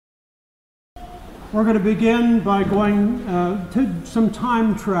We're going to begin by going to some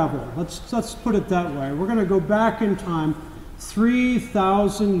time travel. Let's put it that way. We're going to go back in time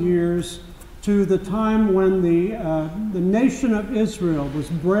 3,000 years to the time when the nation of Israel was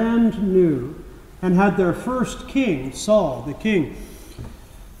brand new and had their first king, Saul, the king.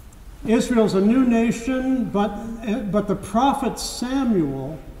 Israel's a new nation, but the prophet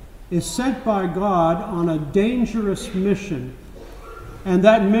Samuel is sent by God on a dangerous mission. And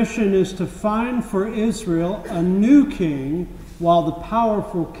that mission is to find for Israel a new king while the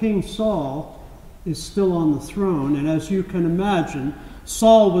powerful King Saul is still on the throne. And as you can imagine,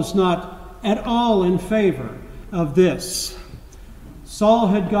 Saul was not at all in favor of this. Saul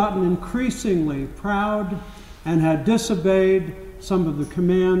had gotten increasingly proud and had disobeyed some of the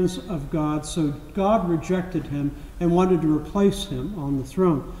commands of God, so God rejected him and wanted to replace him on the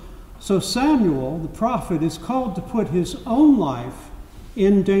throne. So Samuel, the prophet, is called to put his own life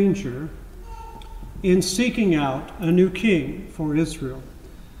in danger in seeking out a new king for Israel.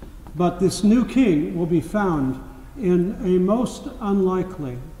 But this new king will be found in a most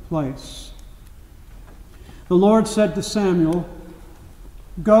unlikely place. The Lord said to Samuel,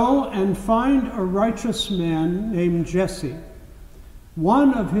 "Go and find a righteous man named Jesse.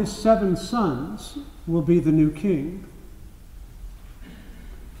 One of his 7 sons will be the new king."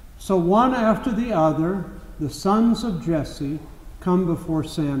 So one after the other, the sons of Jesse come before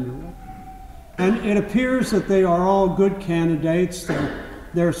Samuel. And it appears that they are all good candidates.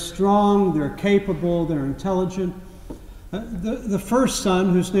 They're strong, they're capable, they're intelligent. The first son,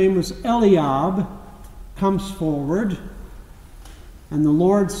 whose name was Eliab, comes forward. And the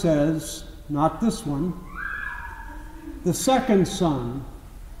Lord says, "Not this one." The second son,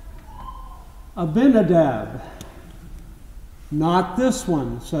 Abinadab. "Not this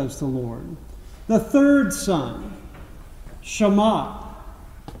one," says the Lord. The third son, Shammah.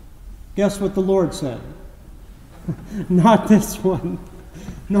 Guess what the Lord said? Not this one.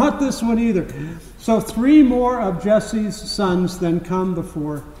 Not this one either. So 3 more of Jesse's sons then come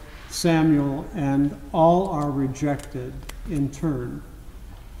before Samuel, and all are rejected in turn.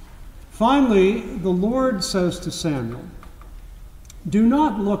 Finally, the Lord says to Samuel, "Do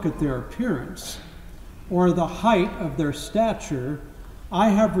not look at their appearance or the height of their stature. I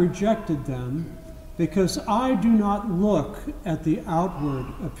have rejected them, because I do not look at the outward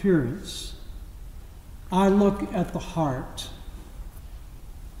appearance. I look at the heart."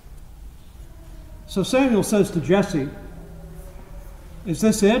 So Samuel says to Jesse, "Is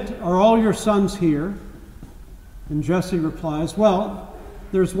this it? Are all your sons here?" And Jesse replies, "Well,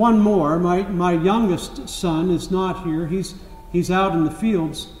 there's one more. My youngest son is not here. He's out in the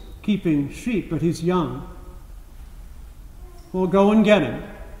fields keeping sheep, but he's young." "Well, go and get him,"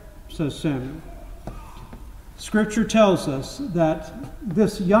 says Samuel. Scripture tells us that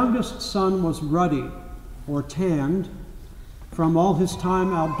this youngest son was ruddy or tanned from all his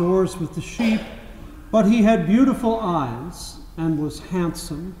time outdoors with the sheep, but he had beautiful eyes and was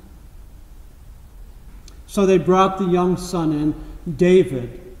handsome. So they brought the young son in,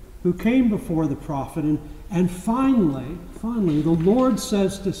 David, who came before the prophet, and finally, the Lord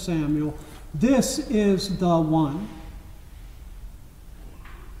says to Samuel, "This is the one."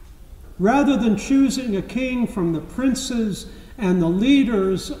 Rather than choosing a king from the princes and the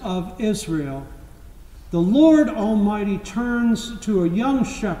leaders of Israel, the Lord Almighty turns to a young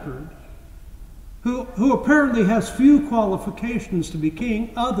shepherd who apparently has few qualifications to be king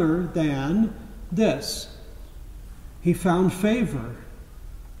other than this: he found favor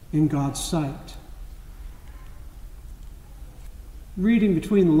in God's sight. Reading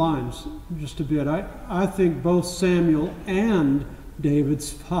between the lines just a bit, I think both Samuel and David's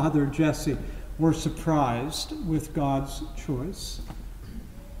father, Jesse, were surprised with God's choice.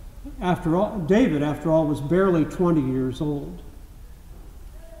 After all, David, was barely 20 years old.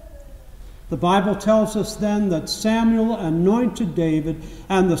 The Bible tells us then that Samuel anointed David,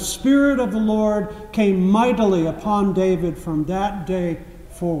 and the Spirit of the Lord came mightily upon David from that day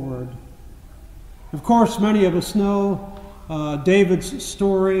forward. Of course, many of us know David's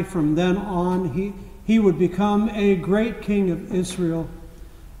story from then on. He would become a great king of Israel,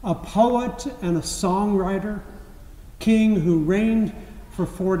 a poet and a songwriter, king who reigned for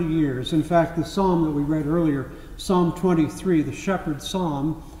 40 years. In fact, the psalm that we read earlier, Psalm 23, the shepherd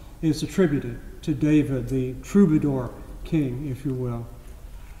psalm, is attributed to David, the troubadour king, if you will.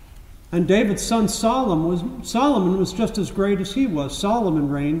 And David's son Solomon was just as great as he was. Solomon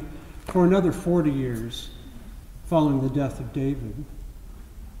reigned for another 40 years following the death of David.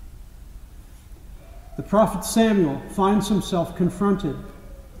 The prophet Samuel finds himself confronted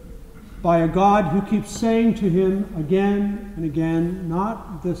by a God who keeps saying to him again and again,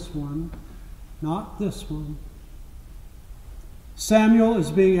 "Not this one, not this one. Samuel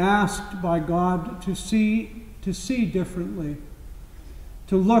is being asked by God to see differently,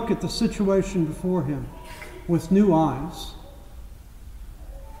 to look at the situation before him with new eyes.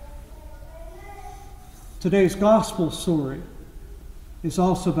 Today's gospel story is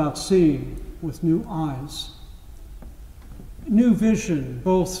also about seeing with new eyes. New vision,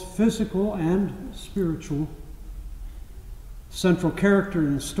 both physical and spiritual. Central character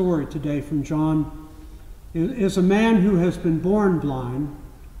in the story today from John is a man who has been born blind,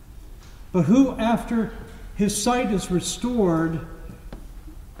 but who, after his sight is restored,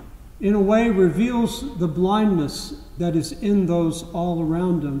 in a way reveals the blindness that is in those all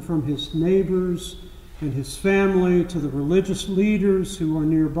around him, from his neighbors and his family to the religious leaders who are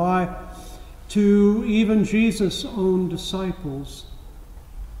nearby, to even Jesus' own disciples.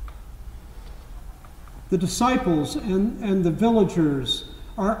 The disciples and the villagers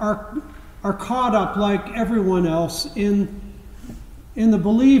are caught up, like everyone else, in the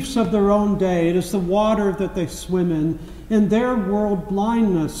beliefs of their own day. It is the water that they swim in. In their world,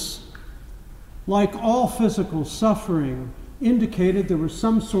 blindness, like all physical suffering, indicated there was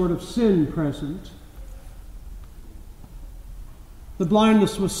some sort of sin present. The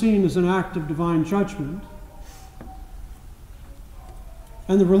blindness was seen as an act of divine judgment.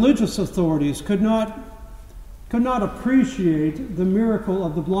 And the religious authorities could not appreciate the miracle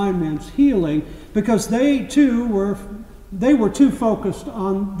of the blind man's healing, because they were too focused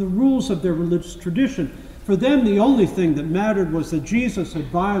on the rules of their religious tradition. For them, the only thing that mattered was that Jesus had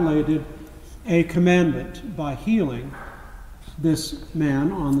violated a commandment by healing this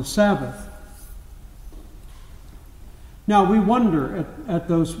man on the Sabbath. Now, we wonder at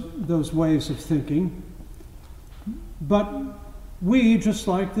those ways of thinking, but we, just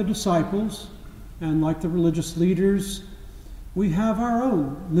like the disciples and like the religious leaders, we have our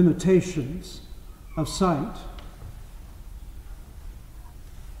own limitations of sight.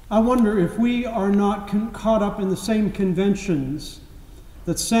 I wonder if we are not caught up in the same conventions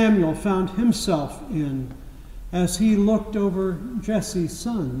that Samuel found himself in as he looked over Jesse's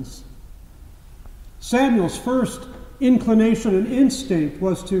sons. Samuel's first inclination and instinct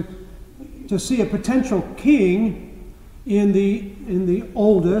was to see a potential king in the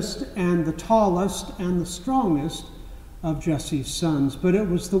oldest and the tallest and the strongest of Jesse's sons. But it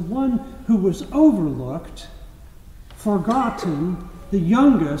was the one who was overlooked, forgotten, the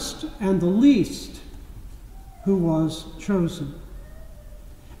youngest and the least, who was chosen.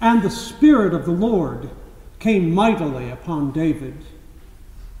 And the Spirit of the Lord came mightily upon David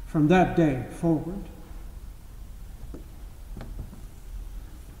from that day forward.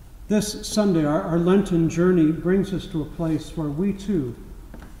 This Sunday, our Lenten journey brings us to a place where we too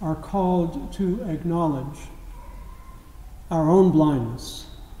are called to acknowledge our own blindness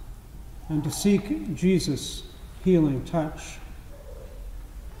and to seek Jesus' healing touch.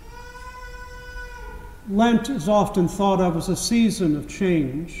 Lent is often thought of as a season of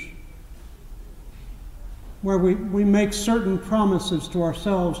change, where we make certain promises to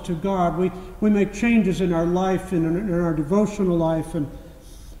ourselves, to God. We make changes in our life, in our devotional life. And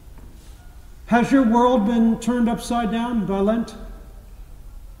has your world been turned upside down by Lent?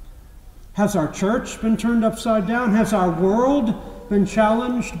 Has our church been turned upside down? Has our world been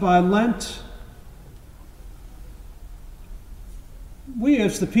challenged by Lent? We,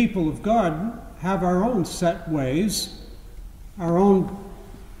 as the people of God, have our own set ways, our own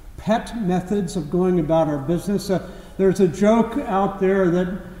pet methods of going about our business. There's a joke out there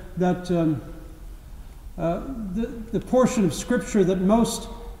that the portion of Scripture that most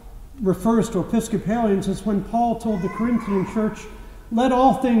refers to Episcopalians is when Paul told the Corinthian church, "Let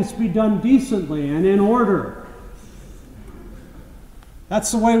all things be done decently and in order."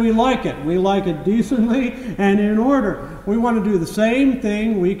 That's the way we like it. We like it decently and in order. We want to do the same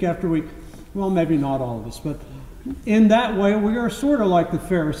thing week after week. Well, maybe not all of us, but in that way we are sort of like the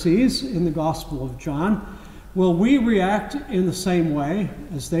Pharisees in the Gospel of John. Will we react in the same way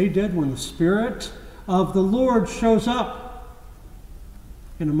as they did when the Spirit of the Lord shows up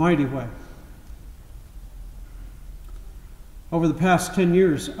in a mighty way? Over the past 10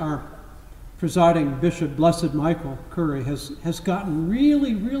 years, our presiding Bishop, Blessed Michael Curry, has gotten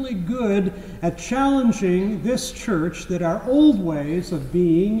really, really good at challenging this church that our old ways of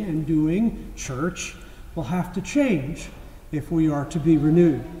being and doing church will have to change if we are to be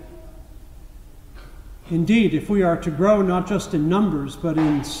renewed. Indeed, if we are to grow not just in numbers, but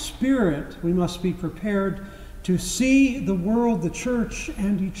in spirit, we must be prepared to see the world, the church,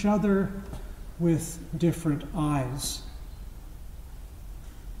 and each other with different eyes.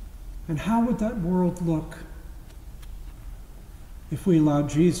 And how would that world look if we allow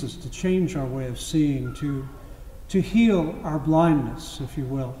Jesus to change our way of seeing, to heal our blindness, if you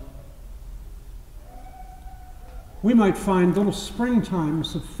will. We might find little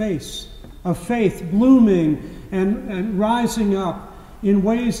springtimes of faith blooming and rising up in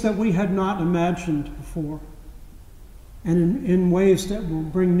ways that we had not imagined before, and in ways that will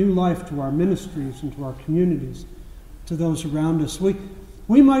bring new life to our ministries and to our communities, to those around us.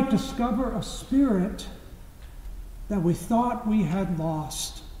 We might discover a spirit that we thought we had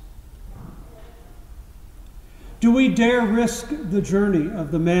lost. Do we dare risk the journey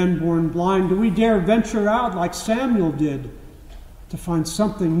of the man born blind? Do we dare venture out like Samuel did to find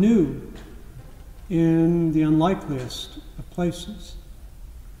something new in the unlikeliest of places?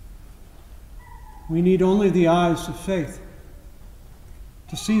 We need only the eyes of faith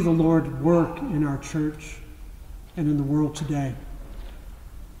to see the Lord work in our church and in the world today.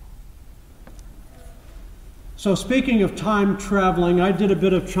 So speaking of time traveling, I did a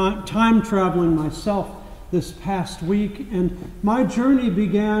bit of time traveling myself this past week, and my journey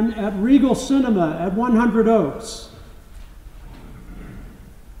began at Regal Cinema at 100 Oaks.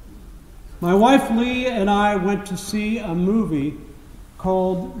 My wife Lee and I went to see a movie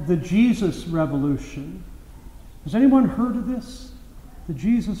called The Jesus Revolution. Has anyone heard of this? The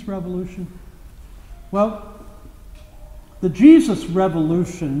Jesus Revolution? Well, the Jesus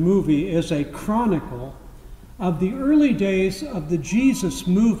Revolution movie is a chronicle of the early days of the Jesus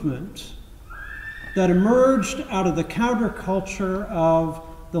movement that emerged out of the counterculture of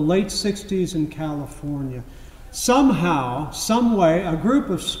the late 60s in California. Somehow, some way, a group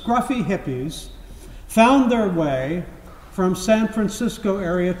of scruffy hippies found their way from San Francisco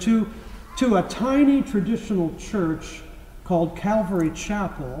area to a tiny traditional church called Calvary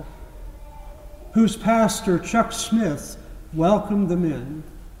Chapel, whose pastor, Chuck Smith, welcomed them in.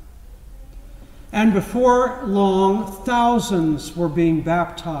 And before long, thousands were being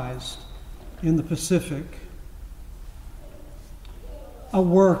baptized in the Pacific. A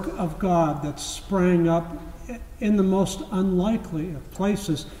work of God that sprang up in the most unlikely of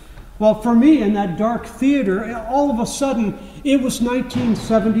places. Well, for me, in that dark theater, all of a sudden, it was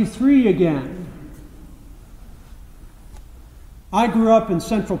 1973 again. I grew up in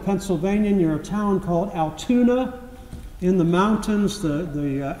central Pennsylvania near a town called Altoona in the mountains,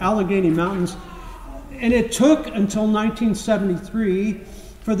 the Allegheny Mountains. And it took until 1973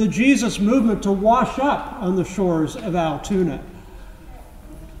 for the Jesus movement to wash up on the shores of Altoona.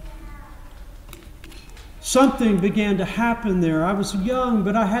 Something began to happen there. I was young,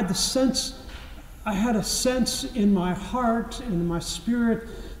 but I had a sense in my heart and in my spirit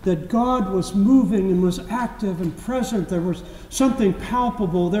that God was moving and was active and present. There was something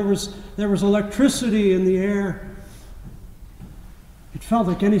palpable. There was electricity in the air. It felt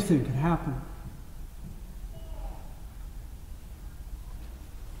like anything could happen.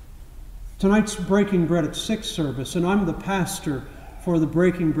 Tonight's Breaking Bread at 6 service, and I'm the pastor for the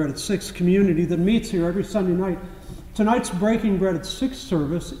Breaking Bread at 6 community that meets here every Sunday night. Tonight's Breaking Bread at 6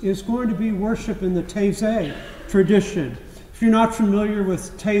 service is going to be worship in the Taizé tradition. If you're not familiar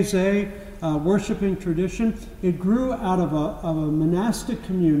with Taizé worshiping tradition, it grew out of a monastic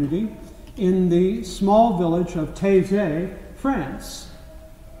community in the small village of Taizé, France.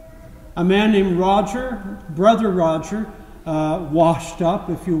 A man named Brother Roger, washed up,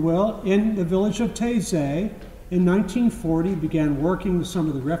 if you will, in the village of Taizé in 1940, began working with some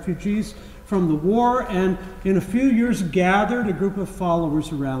of the refugees from the war, and in a few years gathered a group of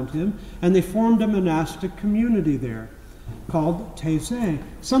followers around him, and they formed a monastic community there called Taizé.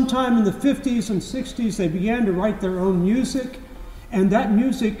 Sometime in the 50s and 60s, they began to write their own music, and that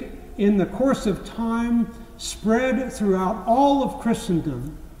music, in the course of time, spread throughout all of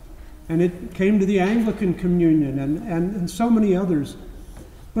Christendom. And it came to the Anglican Communion and so many others.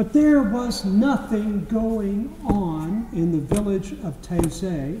 But there was nothing going on in the village of Taizé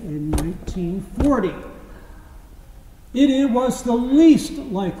in 1940. It was the least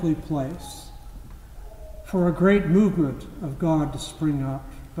likely place for a great movement of God to spring up.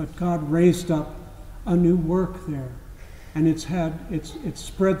 But God raised up a new work there. And it's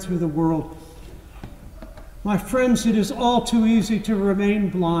spread through the world. My friends, it is all too easy to remain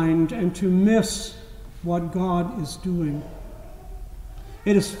blind and to miss what God is doing.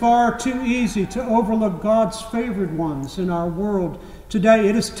 It is far too easy to overlook God's favored ones in our world today.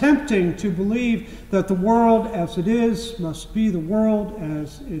 It is tempting to believe that the world as it is must be the world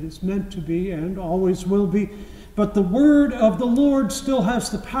as it is meant to be and always will be. But the word of the Lord still has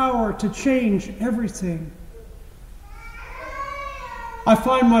the power to change everything. I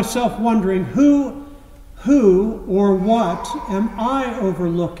find myself wondering, who or what am I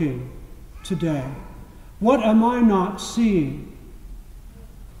overlooking today? What am I not seeing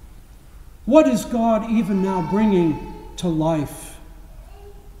What is God even now bringing to life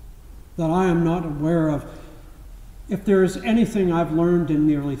that I am not aware of? If there is anything I've learned in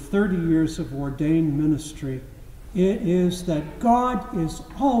nearly 30 years of ordained ministry, it is that God is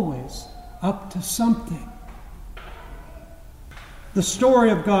always up to something. The story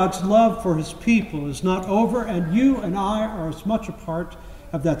of God's love for his people is not over, and you and I are as much a part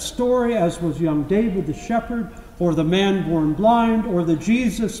of that story as was young David the shepherd, or the man born blind, or the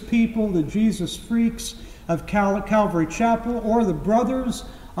Jesus people, the Jesus freaks of Calvary Chapel, or the brothers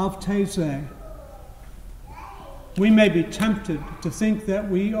of Taizé. We may be tempted to think that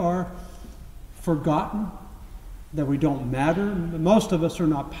we are forgotten, that we don't matter. Most of us are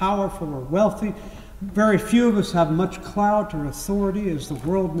not powerful or wealthy. Very few of us have much clout or authority as the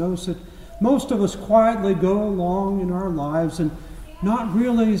world knows it. Most of us quietly go along in our lives and not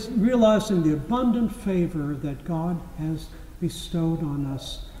realizing the abundant favor that God has bestowed on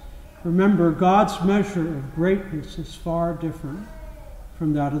us. Remember, God's measure of greatness is far different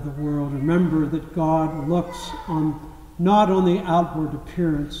from that of the world. Remember that God looks not on the outward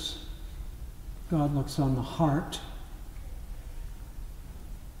appearance. God looks on the heart.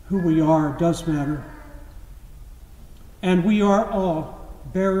 Who we are does matter. And we are all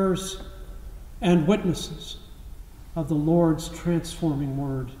bearers and witnesses of the Lord's transforming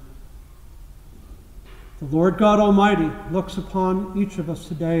word. The Lord God Almighty looks upon each of us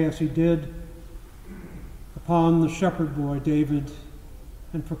today as he did upon the shepherd boy David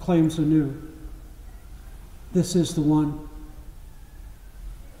and proclaims anew, "This is the one."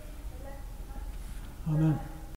 Amen.